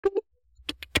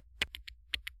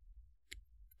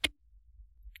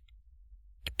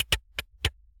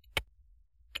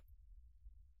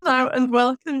and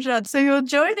welcome, Jad. So you're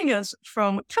joining us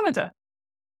from Canada.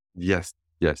 Yes,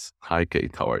 yes. Hi,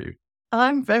 Kate. How are you?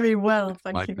 I'm very well,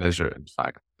 My thank you. pleasure. In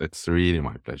fact, it's really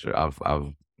my pleasure. I've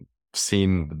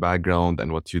seen the background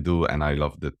and what you do, and I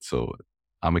loved it. So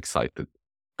I'm excited.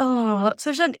 Oh,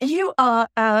 so Jad, you are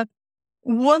a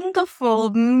wonderful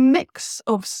mix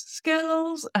of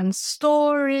skills and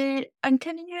story. And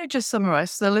can you just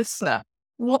summarize to the listener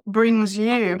what brings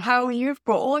you, how you've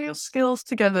brought all your skills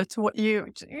together to what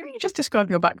you just describe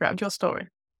your background, your story?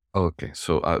 Okay,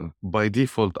 so by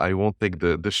default, I won't take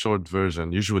the short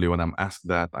version. Usually, when I'm asked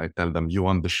that, I tell them, you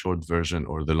want the short version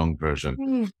or the long version?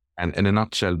 Hmm. And in a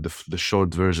nutshell, the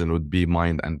short version would be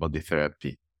mind and body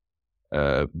therapy.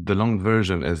 The long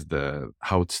version is the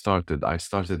how it started. I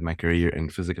started my career in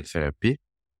physical therapy,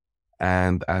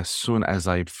 and as soon as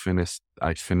I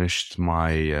finished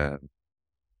my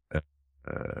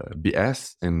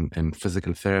BS in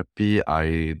physical therapy,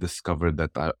 I discovered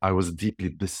that I was deeply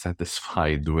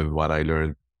dissatisfied with what I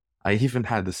learned. I even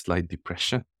had a slight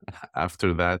depression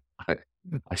after that.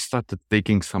 I started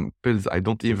taking some pills. I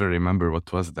don't even remember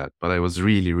what was that, but I was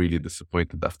really, really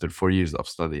disappointed after 4 years of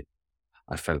study.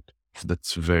 I felt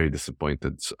that's very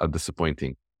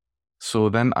disappointing. So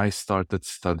then I started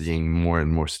studying more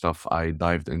and more stuff. I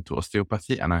dived into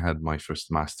osteopathy and I had my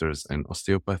first master's in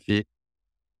osteopathy.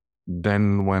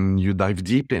 Then, when you dive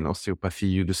deep in osteopathy,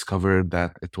 you discover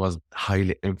that it was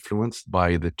highly influenced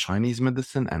by the Chinese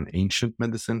medicine and ancient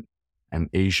medicine and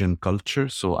Asian culture.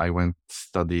 So I went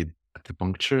studied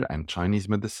acupuncture and Chinese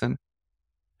medicine.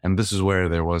 And this is where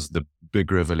there was the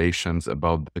big revelations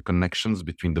about the connections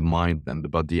between the mind and the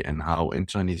body and how in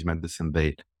Chinese medicine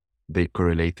they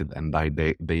correlated and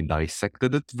they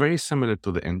dissected it, very similar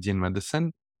to the Indian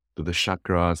medicine, to the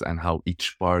chakras and how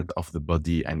each part of the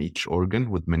body and each organ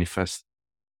would manifest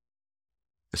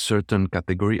a certain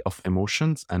category of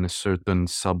emotions and a certain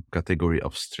subcategory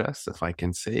of stress, if I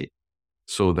can say.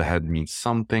 So the head means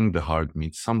something, the heart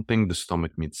means something, the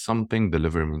stomach means something, the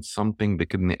liver means something, the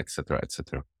kidney, etc.,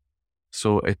 etc.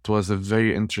 So it was a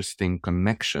very interesting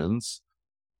connections.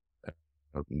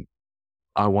 Um,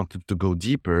 I wanted to go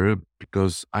deeper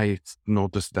because I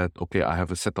noticed that, okay, I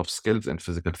have a set of skills in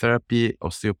physical therapy,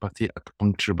 osteopathy,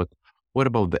 acupuncture, but what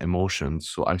about the emotions?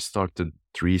 So I started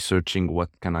researching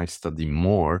what can I study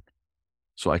more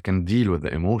so I can deal with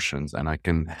the emotions and I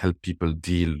can help people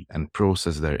deal and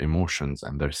process their emotions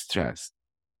and their stress.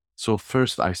 So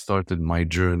first I started my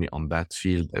journey on that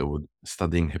field with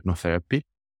studying hypnotherapy.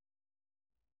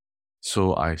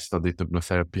 So I studied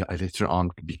hypnotherapy. I later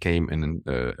on became an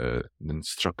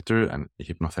instructor and a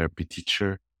hypnotherapy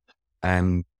teacher.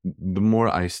 And the more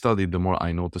I studied, the more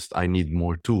I noticed I need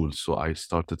more tools. So I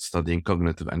started studying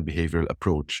cognitive and behavioral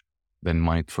approach, then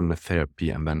mindfulness therapy,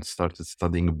 and then started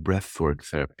studying breathwork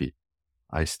therapy.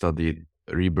 I studied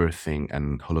rebirthing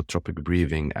and holotropic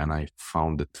breathing, and I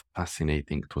found it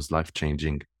fascinating. It was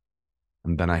life-changing.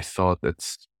 And then I thought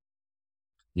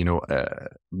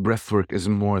breathwork is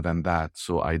more than that.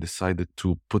 So I decided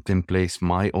to put in place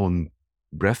my own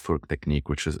breathwork technique,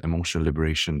 which is emotion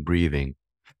liberation breathing.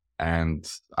 And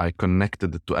I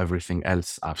connected it to everything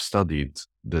else I've studied,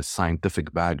 the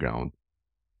scientific background.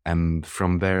 And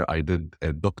from there, I did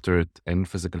a doctorate in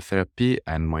physical therapy.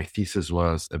 And my thesis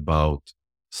was about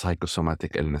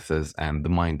psychosomatic illnesses and the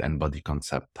mind and body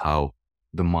concept, how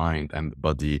the mind and the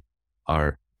body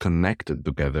are connected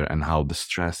together and how the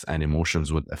stress and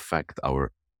emotions would affect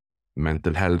our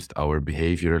mental health, our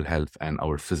behavioral health, and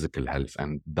our physical health,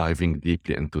 and diving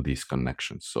deeply into these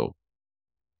connections. So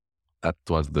that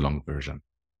was the long version.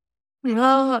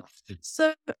 Ah,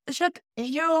 so Jad,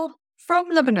 you're from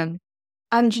Lebanon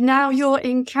and now you're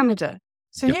in Canada.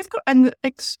 So Yep. you've got an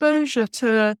exposure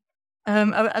to,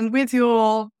 and with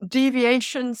your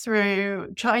deviation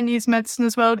through Chinese medicine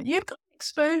as well, you've got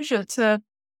exposure to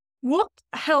what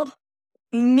health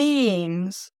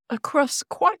means across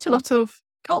quite a lot of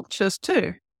cultures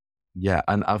too. Yeah.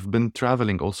 And I've been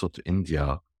traveling also to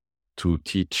India to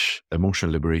teach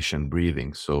emotion liberation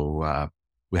breathing. So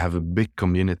we have a big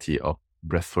community of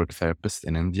breathwork therapists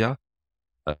in India.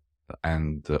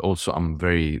 And also, I'm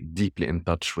very deeply in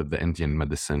touch with the Indian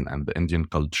medicine and the Indian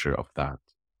culture of that,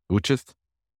 which is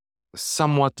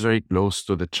somewhat very close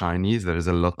to the Chinese. There is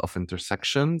a lot of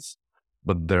intersections,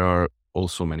 but there are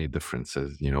also many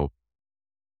differences,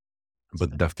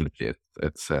 But definitely,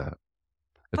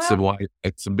 Well,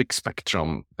 it's a big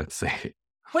spectrum, let's say.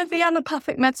 with the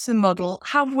allopathic medicine model,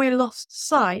 have we lost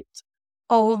sight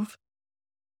of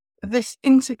this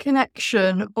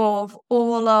interconnection of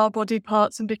all our body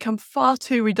parts and become far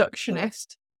too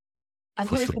reductionist? And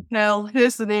For here's sure. the pill,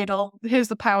 here's the needle, here's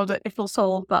the powder, it'll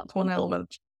solve that one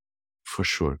element. For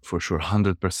sure,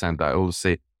 100%. I always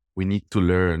say we need to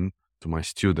learn, to my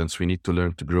students, we need to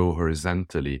learn to grow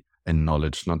horizontally in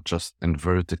knowledge, not just in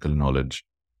vertical knowledge,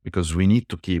 because we need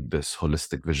to keep this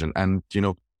holistic vision. And,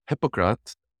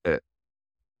 Hippocrates, uh,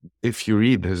 if you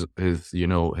read his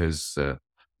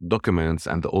documents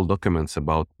and the old documents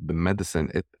about the medicine,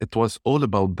 it was all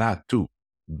about that too,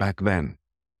 back then,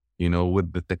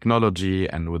 with the technology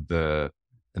and with the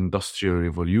industrial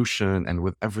revolution and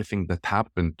with everything that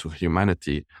happened to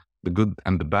humanity, the good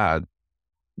and the bad.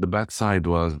 The bad side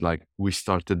was like we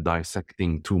started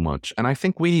dissecting too much. And I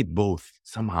think we need both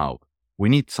somehow. We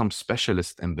need some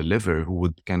specialist in the liver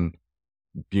who can,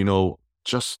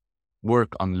 just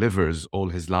work on livers all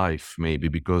his life, maybe,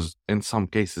 because in some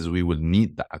cases we will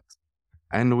need that.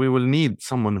 And we will need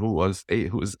someone who is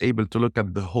able to look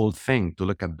at the whole thing, to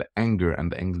look at the anger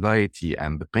and the anxiety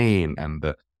and the pain and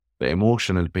the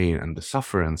emotional pain and the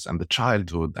sufferance and the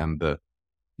childhood and the,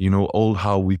 all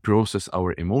how we process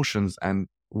our emotions. And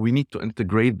we need to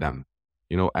integrate them,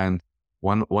 and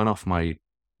one of my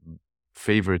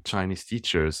favorite Chinese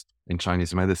teachers in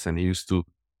Chinese medicine, he used to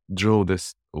draw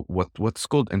this, what's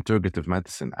called integrative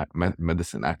medicine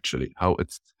actually, how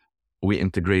we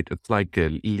integrate. It's like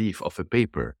a leaf of a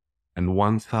paper, and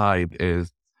one side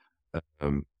is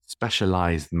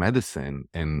specialized medicine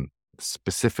in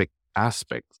specific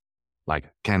aspects,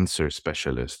 like cancer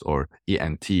specialist or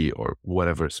ENT or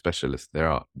whatever specialist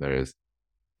there is.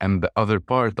 And the other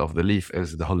part of the leaf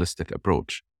is the holistic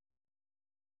approach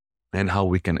and how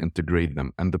we can integrate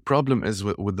them. And the problem is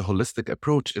with the holistic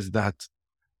approach is that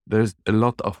there's a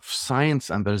lot of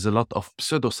science and there's a lot of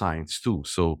pseudoscience too.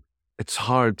 So it's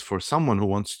hard for someone who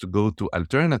wants to go to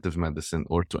alternative medicine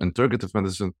or to integrative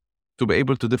medicine to be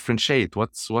able to differentiate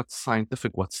what's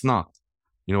scientific, what's not.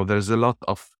 There's a lot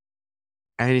of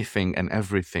anything and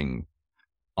everything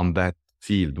on that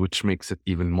field, which makes it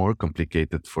even more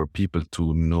complicated for people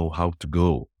to know how to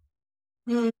go.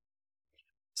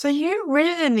 So you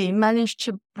really managed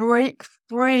to break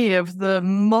free of the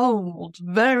mold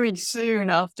very soon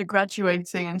after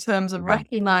graduating in terms of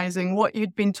recognizing what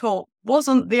you'd been taught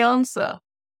wasn't the answer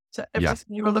to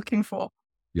everything you were looking for.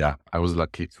 Yeah, I was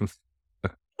lucky.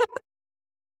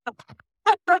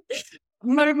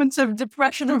 Moments of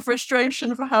depression and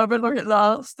frustration for however long it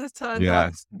lasts. It turned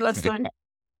out blessing.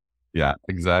 Yeah,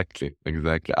 exactly.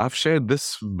 I've shared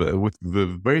this with the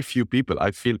very few people.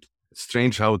 I feel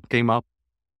strange how it came up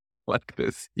like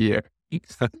this here.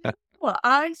 Well,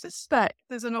 I suspect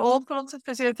there's an awful lot of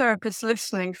physiotherapists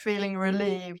listening, feeling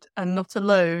relieved and not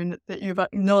alone that you've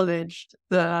acknowledged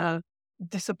the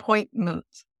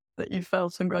disappointment that you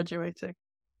felt in graduating.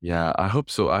 Yeah, I hope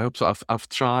so. I've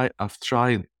tried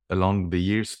along the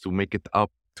years to make it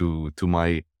up to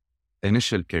my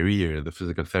initial career, the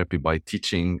physical therapy, by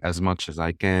teaching as much as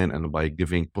I can and by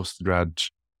giving postgrad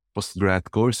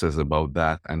courses about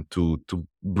that, and to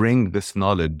bring this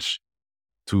knowledge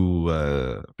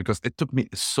to because it took me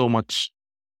so much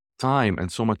time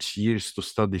and so much years to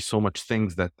study so much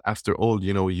things that after all,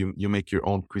 you make your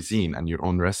own cuisine and your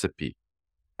own recipe,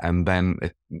 and then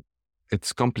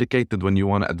it's complicated when you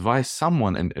want to advise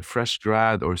someone, and a fresh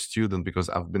grad or student, because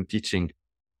I've been teaching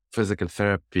physical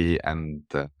therapy and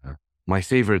my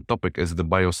favorite topic is the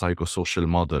biopsychosocial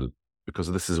model,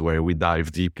 because this is where we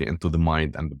dive deeply into the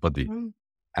mind and the body.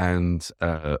 And,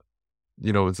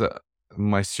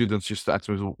 my students used to ask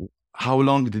me, how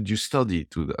long did you study?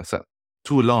 I said,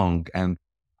 too long. And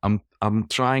I'm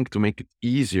trying to make it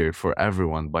easier for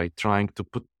everyone by trying to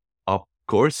put up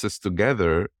courses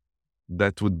together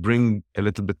that would bring a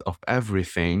little bit of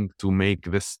everything to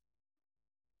make this,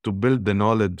 to build the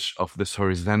knowledge of this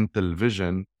horizontal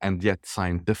vision and yet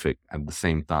scientific at the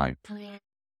same time.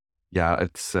 Yeah,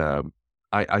 it's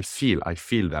I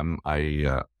feel them.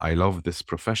 I love this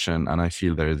profession, and I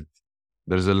feel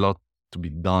there's a lot to be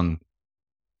done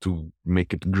to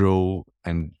make it grow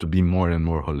and to be more and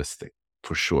more holistic,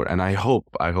 for sure. And I hope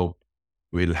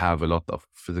we'll have a lot of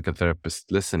physical therapists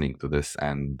listening to this,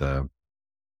 and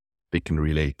they can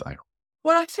relate. I hope.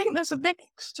 Well, I think there's a big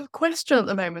question at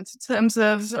the moment in terms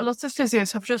of a lot of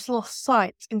physios have just lost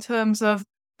sight in terms of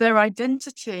their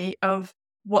identity of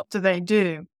what do they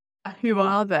do and who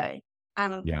are they,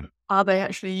 and are they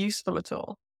actually useful at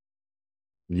all?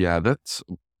 Yeah,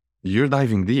 you're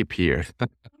diving deep here.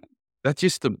 That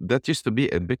used to be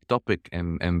a big topic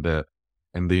in the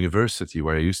university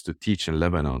where I used to teach in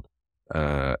Lebanon.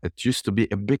 It used to be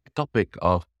a big topic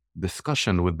of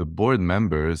discussion with the board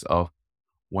members of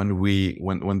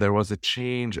when there was a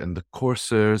change in the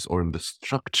courses or in the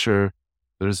structure.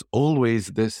 There's always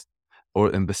this,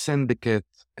 or in the syndicate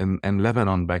in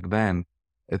Lebanon back then,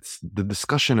 It's the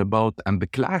discussion about and the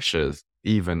clashes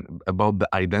even about the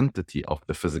identity of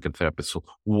the physical therapist. So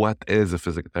what is a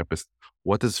physical therapist?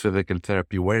 What is physical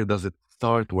therapy? Where does it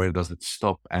start? Where does it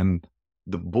stop? And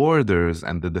the borders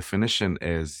and the definition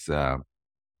is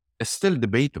still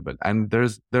debatable. And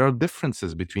there are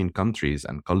differences between countries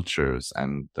and cultures.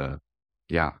 And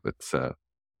yeah, it's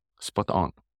spot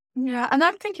on. Yeah, and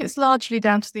I think it's largely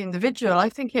down to the individual. I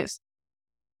think it's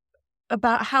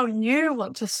about how you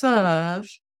want to serve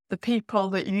the people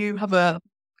that you have a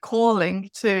calling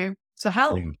to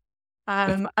help.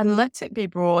 And let it be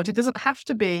broad. It doesn't have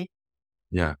to be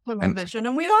and vision.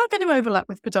 And we are going to overlap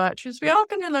with podiatrists. We are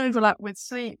going to overlap with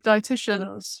sleep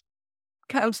dietitians,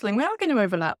 counselling. We are going to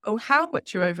overlap. Oh, how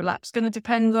much you overlap is going to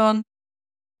depend on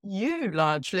you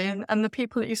largely and the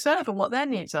people that you serve and what their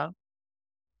needs are.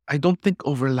 I don't think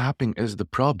overlapping is the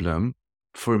problem,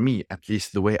 for me, at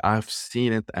least the way I've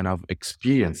seen it and I've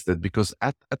experienced it, because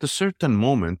at a certain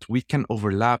moment, we can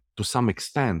overlap to some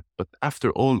extent, but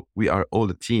after all, we are all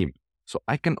a team. So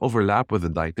I can overlap with a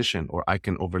dietitian, or I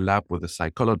can overlap with a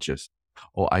psychologist,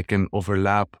 or I can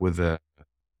overlap with a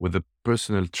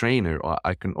personal trainer, or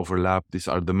I can overlap. These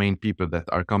are the main people that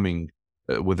are coming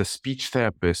with a speech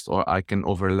therapist, or I can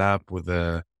overlap with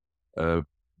a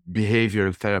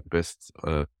behavioral therapist.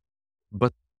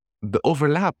 But the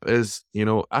overlap is,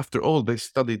 after all, they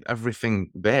studied everything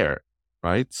there,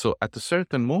 right? So at a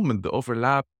certain moment, the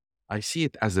overlap, I see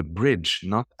it as a bridge,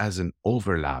 not as an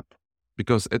overlap,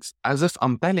 because it's as if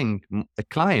I'm telling a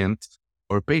client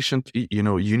or patient,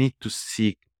 you need to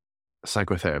seek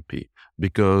psychotherapy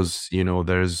because,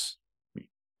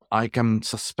 I can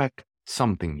suspect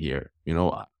something here,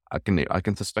 I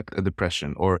can suspect a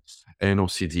depression or an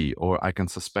OCD, or I can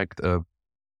suspect a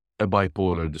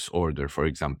bipolar disorder, for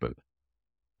example.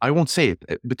 I won't say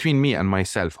it between me and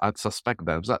myself. I'd suspect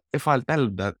that. But if I'll tell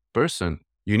that person,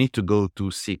 you need to go to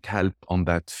seek help on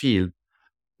that field,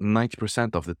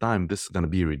 90% of the time, this is going to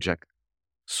be rejected.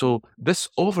 So this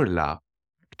overlap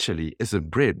actually is a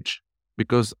bridge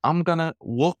because I'm going to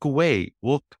walk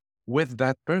with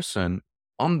that person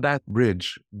on that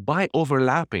bridge by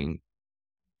overlapping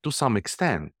to some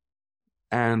extent.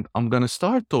 And I'm going to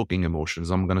start talking emotions.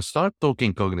 I'm going to start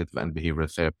talking cognitive and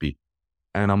behavioral therapy.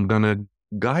 And I'm going to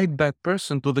guide that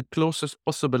person to the closest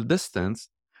possible distance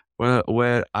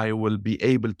where I will be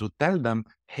able to tell them,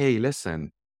 hey,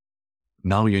 listen,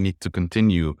 now you need to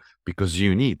continue because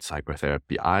you need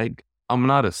psychotherapy. I'm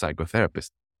not a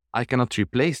psychotherapist. I cannot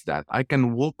replace that. I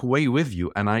can walk away with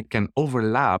you and I can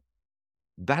overlap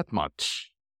that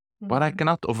much, but I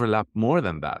cannot overlap more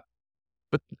than that.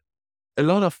 But a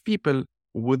lot of people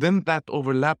within that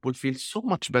overlap will feel so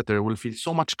much better, will feel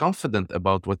so much confident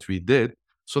about what we did.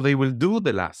 So they will do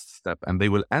the last step and they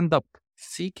will end up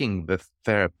seeking the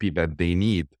therapy that they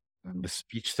need, the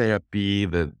speech therapy,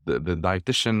 the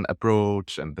dietitian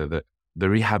approach, and the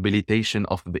rehabilitation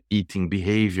of the eating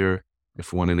behavior,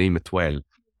 if we want to name it well,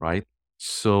 right?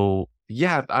 So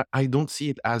yeah, I don't see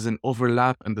it as an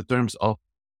overlap in the terms of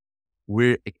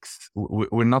we're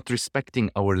not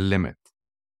respecting our limit.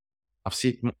 I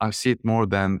see it more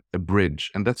than a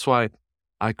bridge. And that's why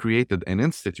I created an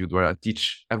institute where I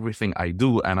teach everything I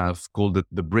do, and I've called it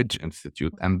the Bridge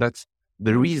Institute. And that's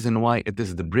the reason why it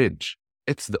is the bridge.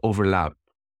 It's the overlap.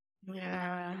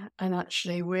 Yeah. And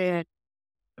actually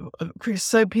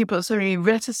so people are so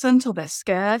reticent or they're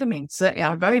scared. I mean, certainly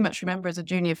I very much remember as a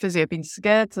junior physio being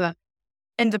scared to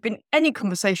end up in any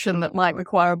conversation that might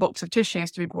require a box of tissues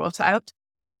to be brought out.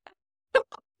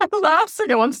 The last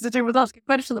thing I wanted to do was ask a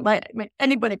question that might make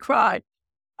anybody cry.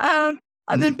 And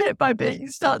then bit by bit, you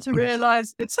start to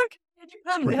realize it's okay. You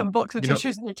permanently have a box of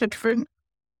tissues in your kid room.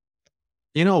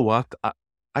 You know what?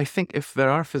 I think if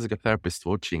there are physical therapists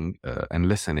watching and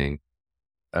listening,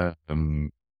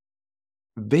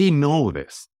 they know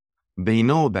this. They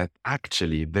know that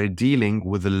actually they're dealing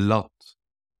with a lot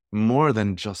more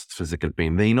than just physical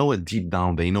pain. They know it deep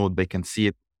down. They know they can see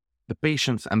it. The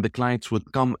patients and the clients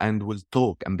would come and will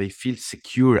talk, and they feel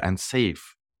secure and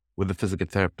safe with the physical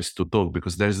therapist to talk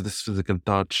because there's this physical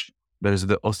touch, there's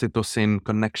the oxytocin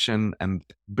connection, and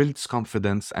builds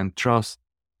confidence and trust.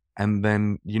 And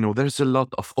then, there's a lot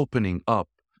of opening up.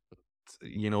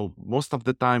 Most of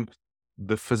the time,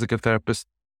 the physical therapist,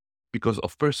 because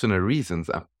of personal reasons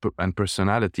and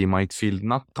personality, might feel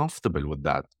not comfortable with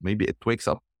that. Maybe it wakes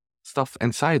up stuff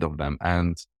inside of them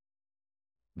and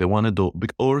they want to do,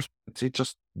 or they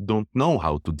just don't know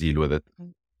how to deal with it.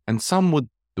 And some would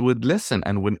listen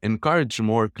and would encourage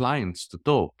more clients to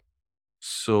talk.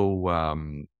 So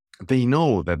they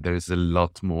know that there's a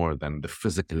lot more than the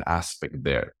physical aspect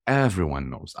there. Everyone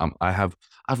knows.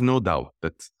 I've no doubt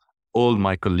that All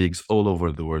my colleagues all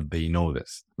over the world, they know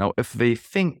this. Now, if they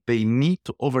think they need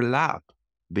to overlap,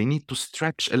 they need to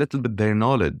stretch a little bit their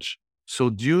knowledge. So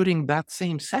during that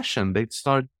same session, they'd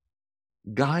start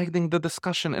guiding the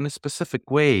discussion in a specific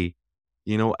way,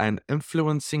 and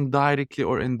influencing directly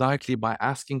or indirectly by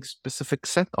asking specific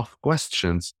set of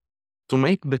questions to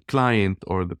make the client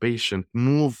or the patient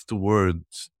move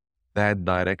towards that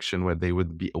direction where they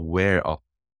would be aware of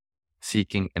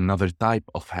seeking another type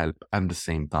of help at the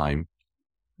same time.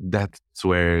 That's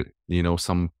where,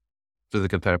 some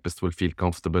physical therapists will feel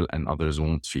comfortable and others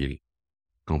won't feel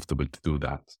comfortable to do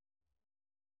that.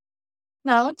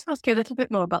 Now, let's ask you a little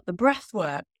bit more about the breath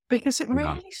work, because it Yeah.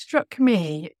 really struck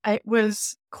me. It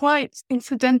was quite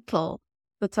incidental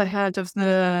that I heard of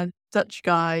the Dutch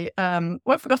guy.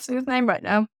 I've forgotten his name right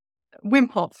now. Wim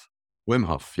Hof. Wim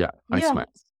Hof, yeah. Iceman.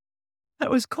 It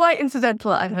was quite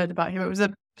incidental that I heard about him. It was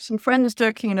some friends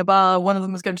joking in a bar. One of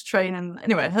them was going to train, and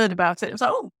anyway, I heard about it. It was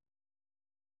like, oh.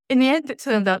 In the end, it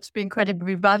turned out to be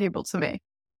incredibly valuable to me.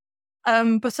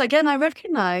 But again, I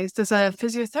recognized as a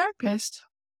physiotherapist,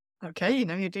 okay,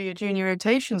 you do your junior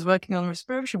rotations working on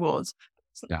respiratory wards.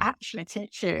 It doesn't actually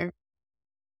teach you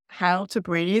how to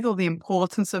breathe or the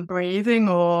importance of breathing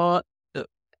or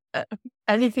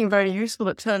anything very useful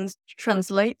that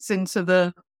translates into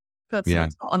the person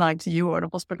that's not on ITU or in a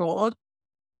hospital ward.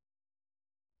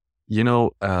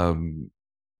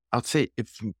 I'd say,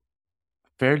 if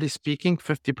fairly speaking,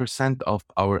 50% of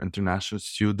our international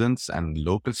students and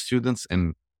local students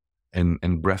in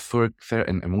breathwork,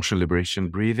 in emotional liberation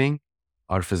breathing,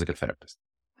 are physical therapists.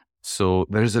 So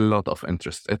there's a lot of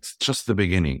interest. It's just the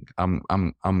beginning.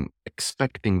 I'm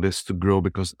expecting this to grow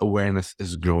because awareness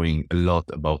is growing a lot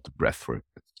about breathwork.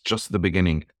 It's just the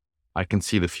beginning. I can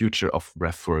see the future of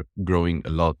breathwork growing a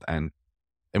lot, and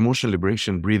emotional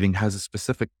liberation breathing has a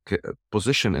specific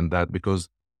position in that because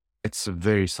it's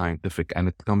very scientific and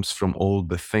it comes from all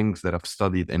the things that I've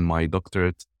studied in my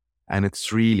doctorate, and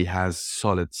it's really has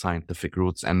solid scientific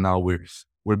roots. And now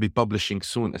we'll be publishing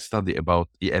soon a study about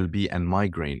ELB and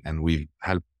migraine, and we've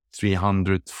helped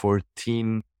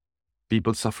 314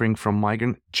 people suffering from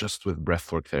migraine just with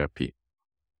breathwork therapy.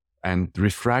 And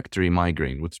refractory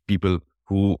migraine, which people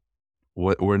who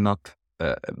were not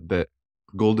the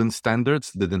golden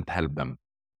standards didn't help them.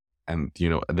 And,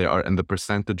 they are in the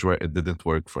percentage where it didn't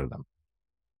work for them.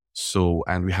 So,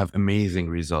 and we have amazing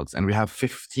results. And we have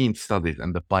 15 studies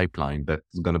in the pipeline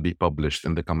that's going to be published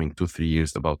in the coming 2-3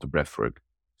 years about the breathwork.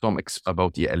 So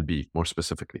about ELB more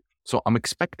specifically. So I'm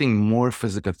expecting more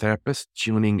physical therapists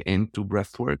tuning into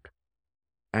breathwork.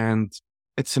 And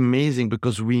it's amazing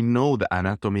because we know the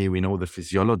anatomy, we know the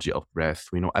physiology of breath,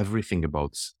 we know everything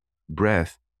about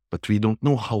breath, but we don't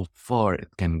know how far it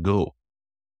can go.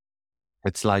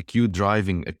 It's like you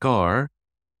driving a car,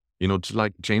 just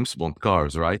like James Bond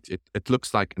cars, right? It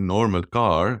looks like a normal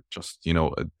car, just,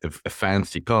 a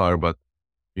fancy car, but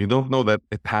you don't know that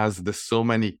it has so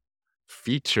many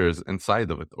features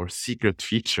inside of it, or secret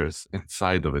features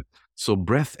inside of it. So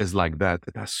breath is like that.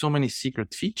 It has so many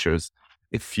secret features.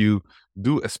 If you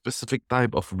do a specific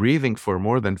type of breathing for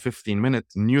more than 15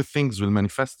 minutes, new things will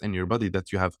manifest in your body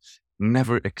that you have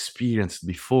never experienced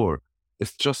before.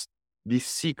 It's just these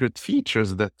secret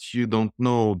features that you don't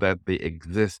know that they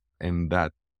exist in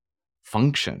that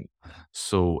function.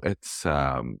 So it's,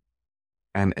 and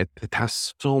it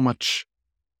has so much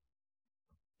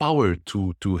power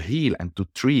to heal and to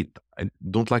treat. I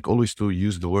don't like always to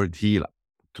use the word heal,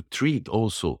 to treat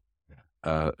also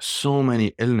so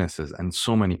many illnesses and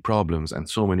so many problems and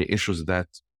so many issues that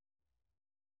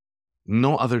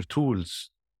no other tools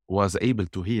was able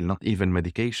to heal, not even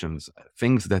medications,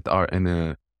 things that are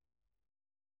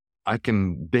I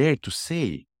can dare to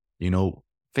say,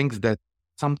 things that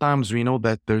sometimes we know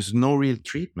that there's no real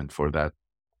treatment for that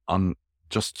on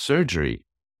just surgery.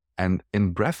 And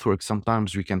in breathwork,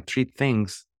 sometimes we can treat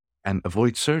things and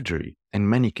avoid surgery in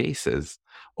many cases.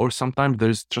 Or sometimes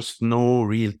there's just no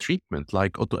real treatment,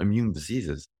 like autoimmune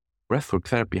diseases. Breathwork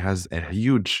therapy has a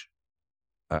huge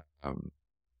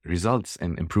results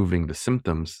in improving the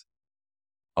symptoms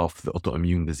of the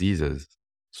autoimmune diseases.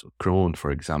 So Crohn, for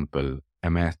example,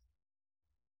 MS,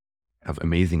 have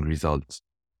amazing results.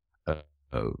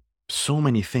 So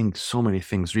many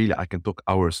things. Really, I can talk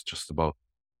hours just about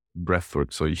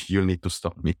breathwork. So you'll need to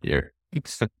stop me here.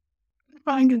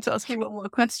 I'm going to ask you one more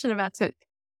question about it.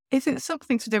 Is it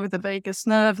something to do with the vagus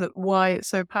nerve, that why it's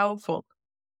so powerful?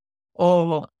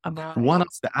 Or about one of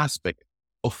the aspects,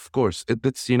 of course,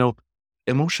 it's,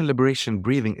 emotional liberation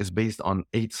breathing is based on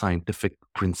 8 scientific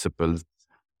principles,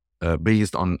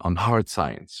 based on hard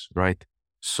science, right?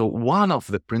 So one of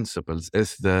the principles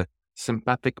is the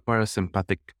sympathetic,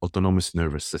 parasympathetic, autonomous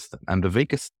nervous system. And the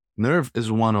vagus nerve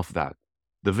is one of that.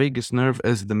 The vagus nerve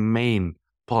is the main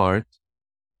part,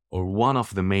 or one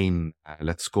of the main,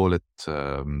 let's call it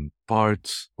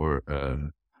parts, or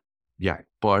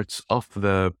parts of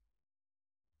the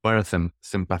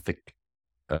parasympathetic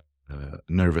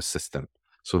nervous system.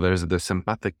 So there's the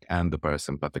sympathetic and the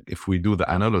parasympathetic. If we do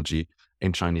the analogy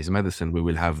in Chinese medicine, we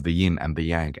will have the yin and the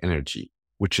yang energy,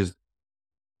 which is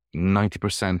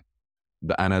 90%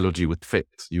 the analogy would fit.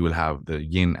 You will have the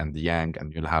yin and the yang,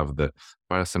 and you'll have the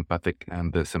parasympathetic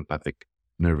and the sympathetic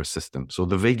nervous system. So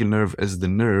the vagal nerve is the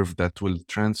nerve that will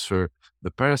transfer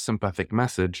the parasympathetic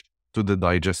message to the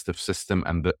digestive system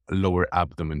and the lower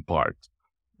abdomen part,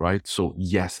 right? So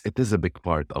yes, it is a big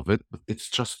part of it, but it's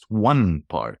just one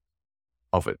part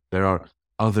of it. There are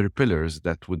other pillars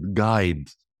that would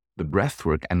guide the breath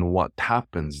work and what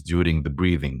happens during the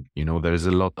breathing. There's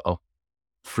a lot of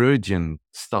Freudian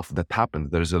stuff that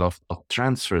happens. There's a lot of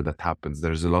transfer that happens.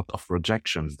 There's a lot of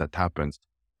projections that happens.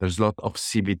 There's a lot of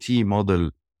CBT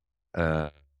model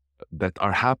that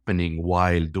are happening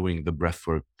while doing the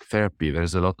breathwork therapy.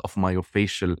 There's a lot of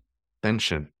myofascial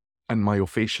tension and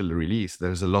myofascial release.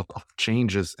 There's a lot of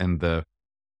changes in the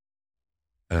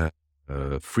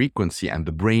frequency and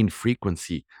the brain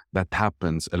frequency that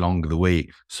happens along the way.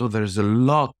 So there's a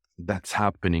lot that's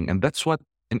happening. And that's what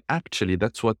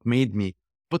made me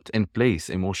put in place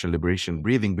emotional liberation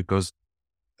breathing, because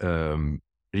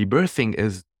rebirthing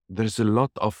there's a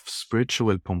lot of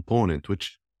spiritual component,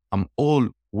 which I'm all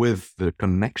with the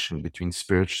connection between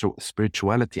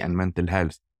spirituality and mental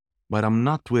health, but I'm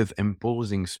not with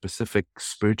imposing specific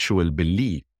spiritual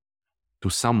belief to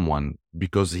someone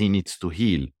because he needs to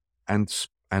heal. And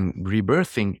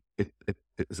rebirthing, it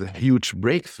is a huge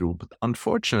breakthrough, but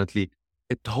unfortunately,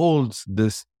 it holds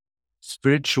this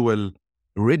spiritual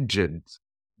rigid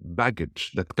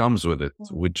baggage that comes with it,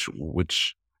 which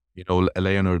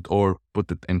Leonard Orr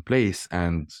put it in place,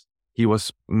 and he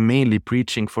was mainly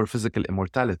preaching for physical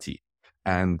immortality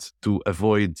and to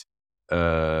avoid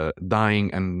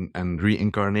dying and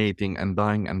reincarnating and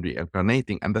dying and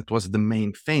reincarnating, and that was the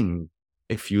main thing.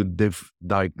 If you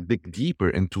dig deeper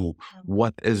into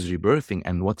what is rebirthing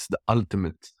and what's the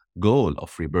ultimate goal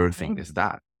of rebirthing is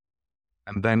that.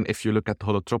 And then if you look at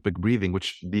holotropic breathing,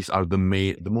 which these are the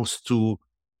most two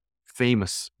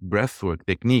famous breathwork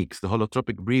techniques. The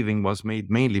holotropic breathing was made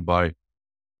mainly by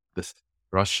this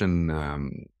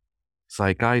Russian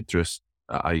psychiatrist,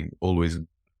 I always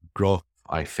Grof,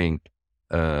 I think,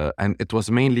 and it was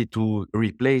mainly to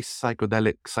replace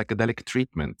psychedelic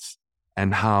treatments,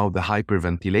 and how the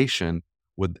hyperventilation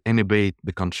would inhibit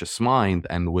the conscious mind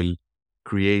and will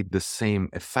create the same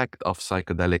effect of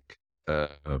psychedelic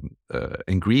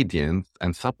ingredients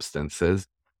and substances,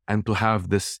 and to have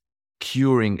this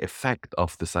curing effect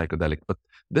of the psychedelic. But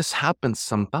this happens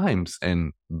sometimes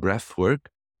in breath work,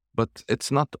 but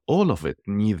it's not all of it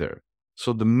neither.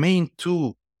 So the main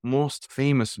two most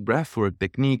famous breathwork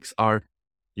techniques are,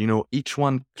 each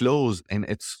one closed in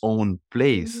its own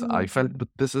place. I felt, but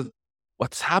this is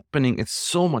what's happening. It's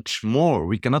so much more.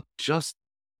 We cannot just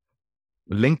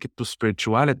link it to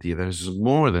spirituality. There's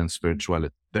more than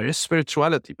spirituality. There is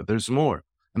spirituality, but there's more.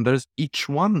 And there's each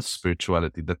one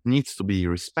spirituality that needs to be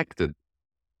respected,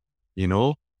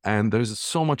 and there's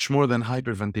so much more than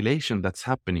hyperventilation that's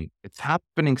happening. It's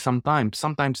happening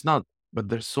sometimes not, but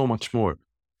there's so much more.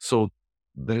 So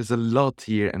there's a lot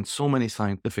here and so many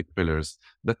scientific pillars.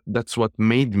 That's what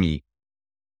made me,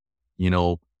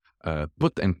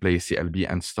 put in place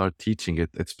CLB and start teaching it.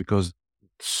 It's because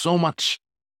so much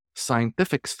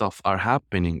scientific stuff are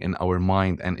happening in our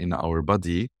mind and in our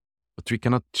body, but we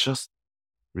cannot just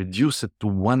reduce it to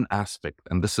one aspect.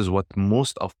 And this is what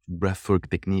most of breathwork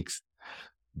techniques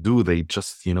do. They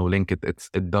just, link it.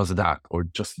 It does that or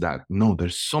just that. No,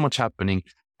 there's so much happening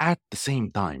at the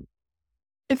same time.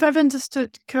 If I've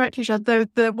understood correctly, Jad,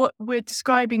 though, what we're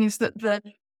describing is that the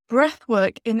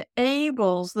breathwork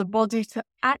enables the body to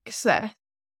access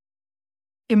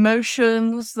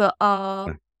emotions that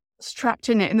are trapped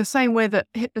in it, in the same way that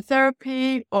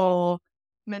hypnotherapy or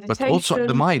meditation. But also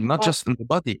the mind, not just in the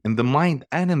body, in the mind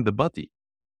and in the body.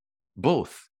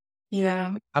 Both.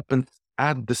 Yeah. Happens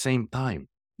at the same time.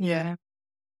 Yeah.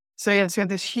 So you have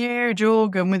this huge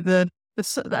organ with the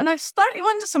and I slightly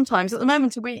wonder sometimes at the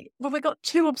moment, have we got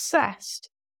too obsessed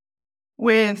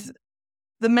with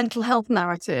the mental health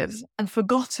narrative and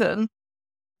forgotten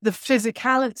the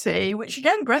physicality, which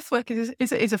again, breathwork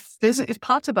is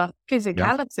part of our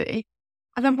physicality. Yeah.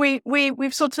 And then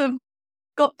we've sort of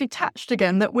got detached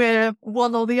again, that we're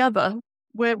one or the other,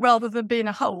 rather than being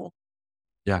a whole.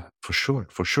 Yeah, for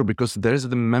sure. Because there's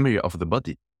the memory of the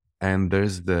body and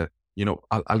there's the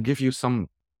I'll give you some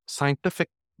scientific,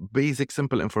 basic,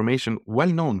 simple information, well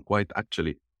known, quite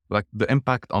actually, like the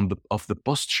impact of the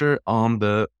posture on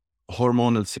the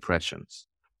hormonal secretions.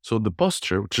 So the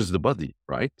posture, which is the body,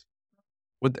 right,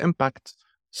 would impact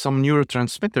some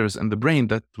neurotransmitters in the brain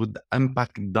that would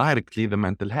impact directly the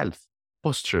mental health,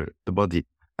 posture, the body,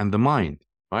 and the mind,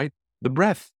 right? The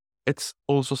breath, it's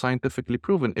also scientifically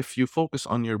proven. If you focus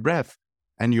on your breath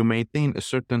and you maintain a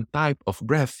certain type of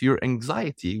breath, your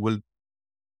anxiety will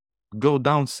go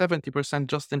down 70%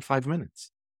 just in 5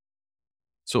 minutes.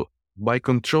 So by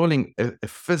controlling a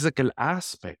physical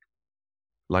aspect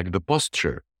like the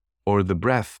posture or the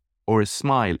breath or a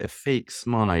smile, a fake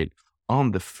smile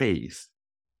on the face,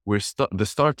 the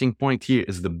starting point here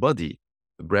is the body,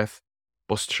 the breath,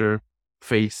 posture,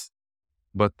 face,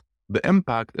 but the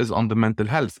impact is on the mental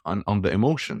health, on the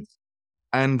emotions,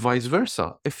 and vice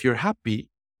versa. If you're happy,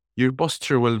 your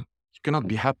posture you cannot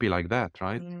be happy like that,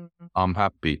 right? I'm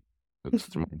happy. It's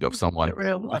of someone.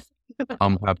 Real life.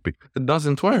 I'm happy. It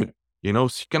doesn't work. So you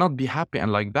cannot be happy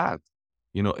and like that.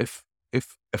 If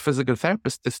a physical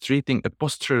therapist is treating a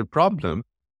postural problem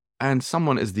and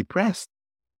someone is depressed,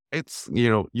 it's,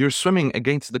 you're swimming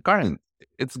against the current.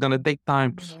 It's gonna take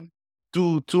time,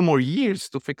 two more years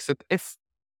to fix it, if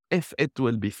it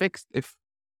will be fixed, if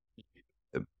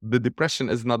the depression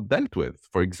is not dealt with,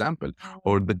 for example,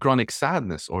 or the chronic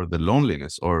sadness or the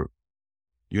loneliness, or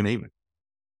you name it.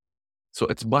 So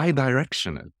it's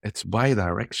bi-directional.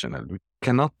 We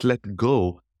cannot let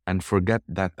go and forget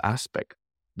that aspect.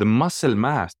 The muscle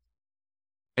mass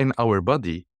in our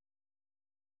body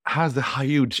has a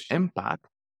huge impact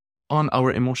on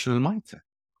our emotional mindset,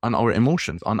 on our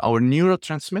emotions, on our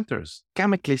neurotransmitters,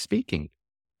 chemically speaking.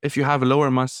 If you have a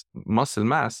lower muscle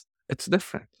mass, it's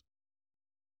different.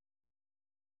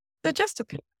 So just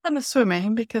I'm a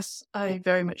swimming because I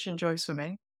very much enjoy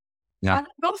swimming. Yeah. And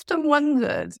I've often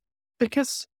wondered,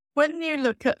 because when you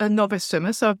look at a novice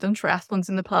swimmer, so I've done triathlons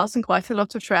in the past, and quite a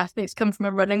lot of triathletes come from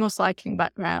a running or cycling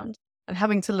background and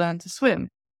having to learn to swim.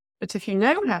 But if you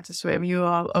know how to swim, you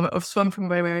have swum from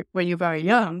where you're very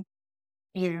young,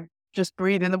 you just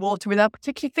breathe in the water without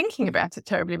particularly thinking about it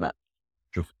terribly much.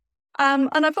 True. And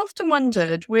I've often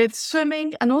wondered, with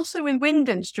swimming and also with wind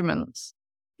instruments,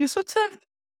 you're sort of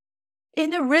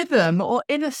in a rhythm or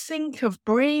in a sync of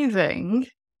breathing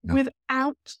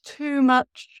without too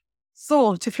much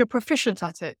thought if you're proficient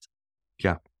at it.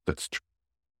 Yeah, that's true.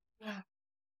 Yeah.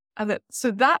 And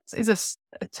so that is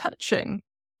a touching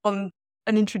on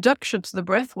an introduction to the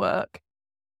breath work,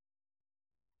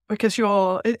 because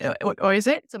or is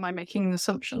it? Am I making an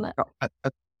assumption there?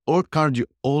 All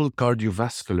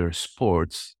cardiovascular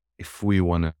sports, if we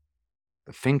want to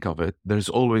think of it, there's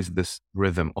always this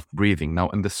rhythm of breathing. Now,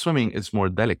 in the swimming, it's more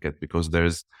delicate because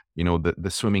there's, the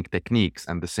swimming techniques,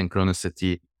 and the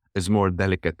synchronicity is more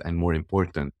delicate and more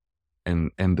important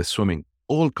in the swimming.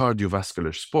 All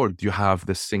cardiovascular sport, you have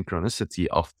the synchronicity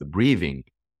of the breathing.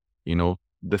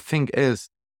 The thing is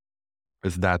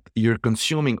that you're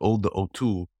consuming all the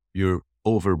O2, you're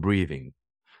over breathing.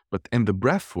 But in the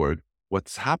breath work,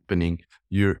 what's happening,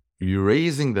 you're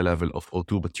raising the level of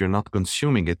O2, but you're not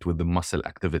consuming it with the muscle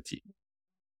activity.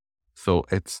 So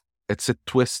it's a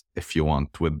twist, if you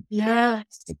want, with the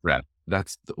breath.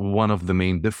 That's one of the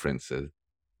main differences.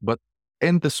 But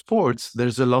in the sports,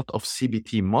 there's a lot of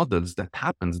CBT models that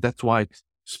happens. That's why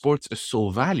sports is so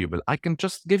valuable. I can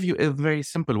just give you a very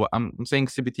simple one. I'm saying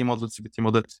CBT model.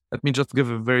 Let me just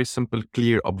give a very simple,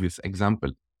 clear, obvious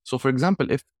example. So for example,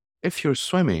 if you're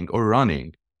swimming or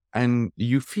running and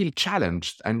you feel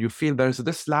challenged and you feel there's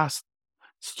this last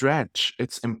stretch,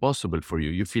 it's impossible for you.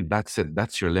 You feel that's it,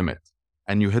 that's your limit.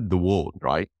 And you hit the wall,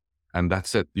 right? And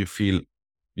that's it. You feel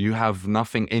you have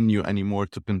nothing in you anymore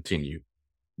to continue.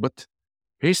 But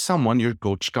here's someone, your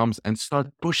coach comes and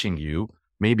starts pushing you,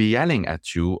 maybe yelling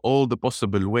at you, all the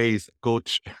possible ways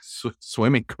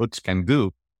swimming coach can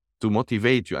do to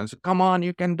motivate you and say, come on,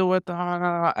 you can do it.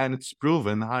 And it's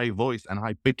proven high voice and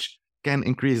high pitch can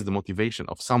increase the motivation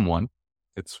of someone.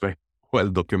 It's very well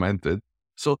documented.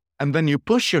 So, and then you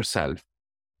push yourself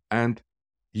and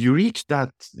you reach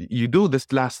that, you do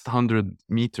this last 100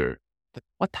 meter.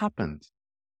 What happened?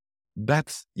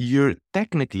 That's, you're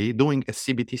technically doing a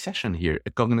CBT session here, a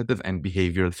cognitive and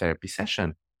behavioral therapy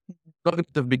session.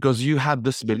 Cognitive because you had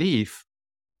this belief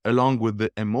along with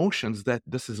the emotions that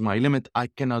this is my limit. I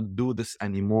cannot do this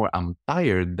anymore. I'm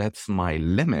tired. That's my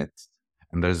limit.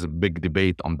 And there's a big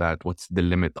debate on that. What's the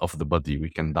limit of the body? We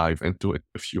can dive into it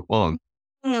if you want.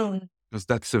 Because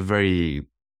that's a very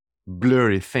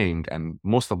blurry thing and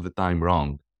most of the time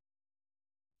wrong.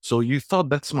 So you thought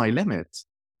that's my limit,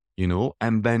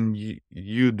 and then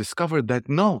you discovered that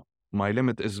no, My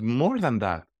limit is more than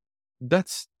that.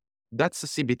 That's a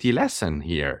CBT lesson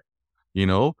here.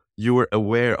 You were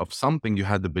aware of something, you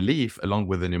had the belief along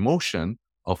with an emotion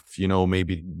of,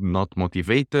 maybe not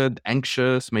motivated,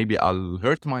 anxious, maybe I'll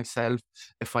hurt myself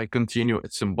if I continue.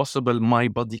 It's impossible. My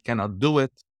body cannot do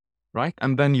it. Right.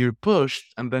 And then you're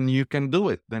pushed and then you can do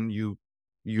it. Then you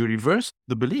reverse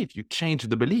the belief, you change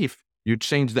the belief, you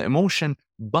change the emotion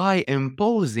by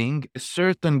imposing a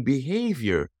certain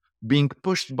behavior being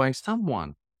pushed by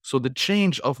someone. So the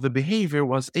change of the behavior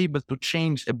was able to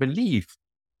change a belief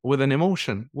with an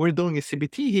emotion. We're doing a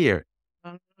CBT here,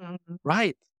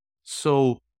 right?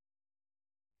 So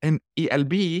in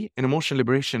ELB, in emotion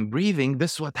liberation breathing,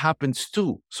 this is what happens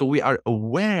too. So we are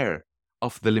aware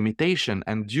of the limitation.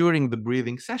 And during the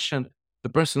breathing session, the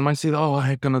person might say, oh,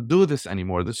 I cannot do this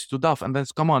anymore. This is too tough. And then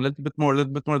it's, come on, a little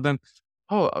bit more. Then,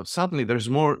 suddenly there's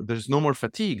no more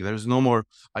fatigue. There's no more,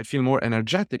 I feel more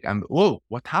energetic. And whoa,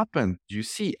 what happened? You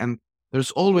see? And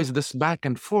there's always this back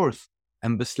and forth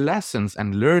and this lessons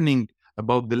and learning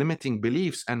about the limiting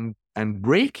beliefs and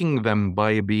breaking them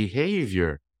by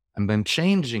behavior and then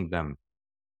changing them.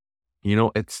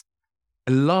 It's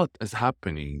a lot is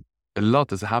happening. A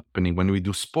lot is happening when we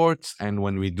do sports and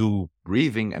when we do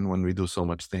breathing and when we do so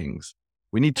much things.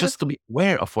 We need just to be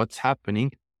aware of what's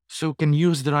happening so we can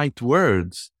use the right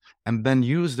words and then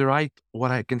use the right,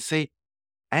 what I can say,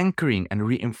 anchoring and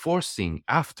reinforcing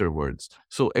afterwards.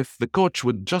 So if the coach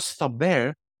would just stop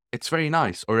there, it's very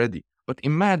nice already. But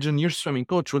imagine your swimming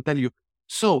coach will tell you,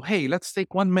 so, hey, let's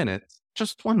take 1 minute,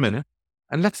 just 1 minute,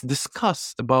 and let's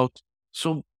discuss about,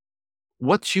 so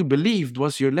what you believed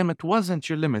was your limit wasn't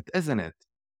your limit, isn't it?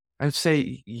 I'd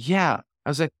say, yeah. I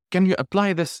was like, can you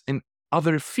apply this in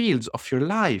other fields of your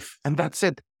life? And that's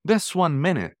it. This 1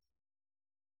 minute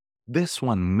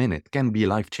can be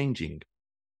life-changing.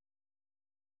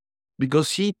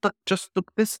 Because he just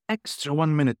took this extra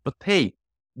 1 minute. But hey,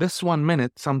 this 1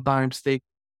 minute sometimes takes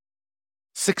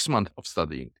 6 months of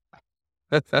studying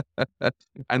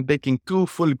and taking 2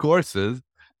 full courses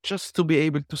just to be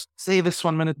able to say this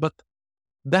 1 minute. But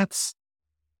that's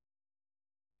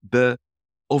the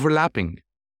overlapping.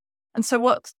 And so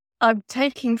what I'm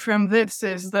taking from this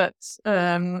is that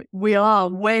we are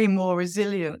way more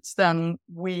resilient than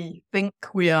we think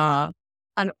we are.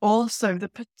 And also the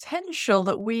potential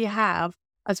that we have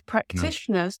as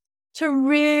practitioners to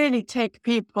really take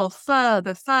people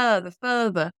further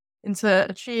into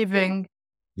achieving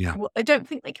what I don't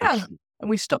think they can. And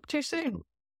we stop too soon.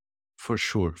 For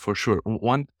sure.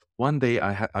 One day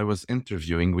I was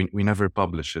interviewing, we never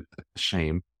publish it,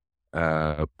 shame.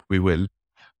 We will.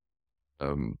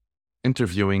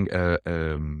 Interviewing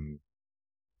an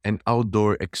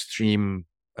outdoor extreme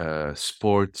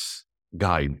sports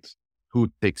guide who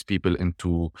takes people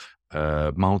into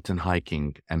mountain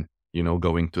hiking and,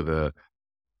 going to the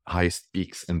highest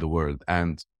peaks in the world.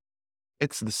 And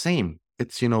it's the same.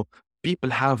 It's, people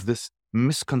have this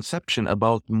misconception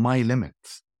about my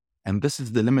limits. And this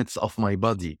is the limits of my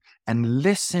body. And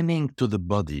listening to the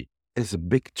body is a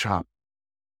big trap.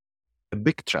 A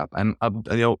big trap. And,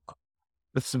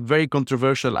 it's very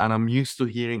controversial and I'm used to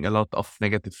hearing a lot of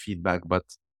negative feedback, but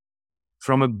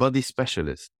from a body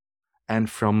specialist and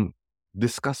from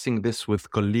discussing this with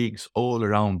colleagues all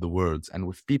around the world and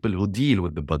with people who deal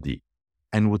with the body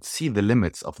and would see the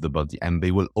limits of the body, and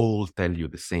they will all tell you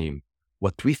the same.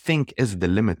 What we think is the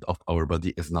limit of our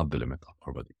body is not the limit of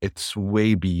our body. It's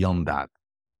way beyond that.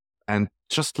 And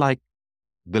just like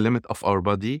the limit of our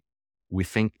body, we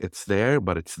think it's there,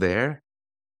 but it's there.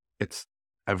 It's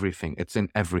everything. It's in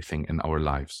everything in our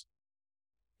lives.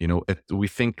 We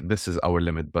think this is our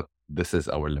limit, but this is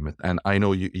our limit. And I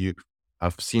know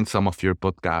I've seen some of your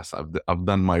podcasts. I've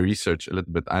done my research a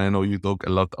little bit. And I know you talk a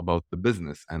lot about the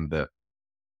business and the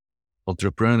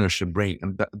entrepreneurship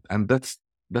brain. And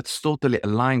that's totally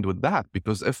aligned with that,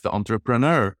 because if the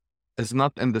entrepreneur is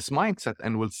not in this mindset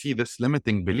and will see this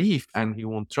limiting belief and he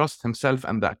won't trust himself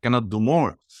and that I cannot do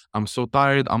more. I'm so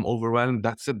tired. I'm overwhelmed.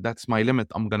 That's it. That's my limit.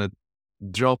 I'm going to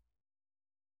drop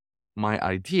my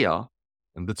idea.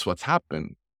 And that's what's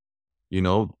happened.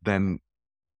 Then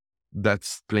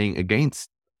that's playing against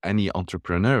any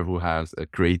entrepreneur who has a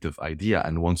creative idea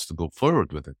and wants to go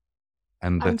forward with it.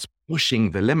 And that's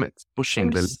pushing the limits,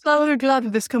 I'm so glad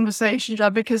of this conversation,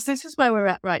 Jad, because this is where we're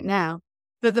at right now.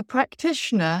 That the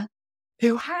practitioner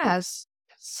who has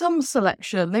some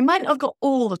selection, they might not have got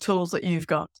all the tools that you've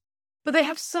got, but they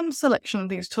have some selection of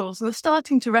these tools and they're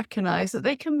starting to recognize that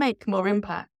they can make more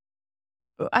impact.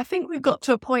 But I think we've got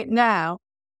to a point now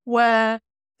where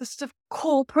the sort of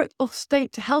corporate or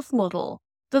state health model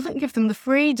doesn't give them the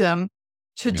freedom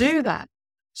to do that.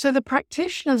 So the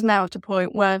practitioner's now at a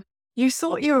point where you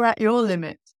thought you were at your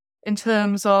limit in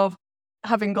terms of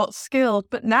having got skilled,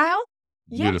 but now,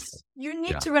 Beautiful. yes, you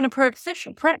need Yeah. to run a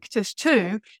proficient practice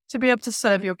too to be able to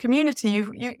serve your community.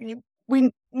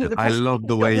 I love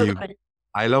the way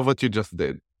I love what you just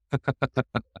did.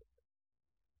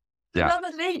 Yeah.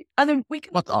 And then we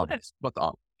can. Spot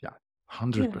on. Yeah.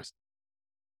 100%.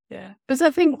 Yeah. Because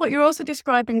I think what you're also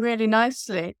describing really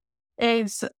nicely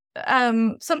is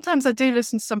sometimes I do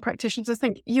listen to some practitioners. I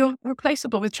think you're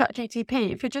replaceable with